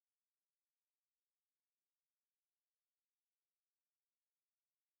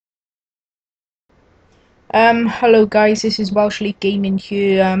Hello guys, this is WelshxElitexGaming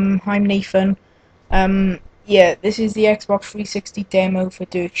here. I'm Nathan. Yeah, this is the Xbox 360 demo for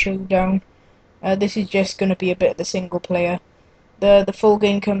Dirt Showdown. This is just gonna be a bit of the single player. The full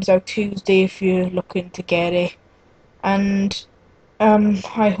game comes out Tuesday if you're looking to get it. And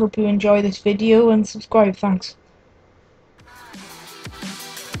I hope you enjoy this video and subscribe. Thanks.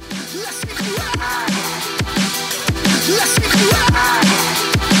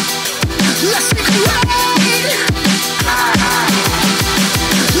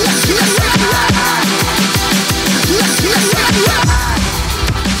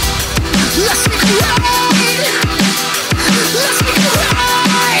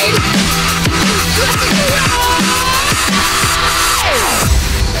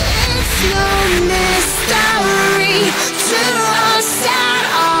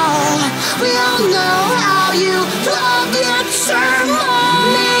 We all know how you love your turn.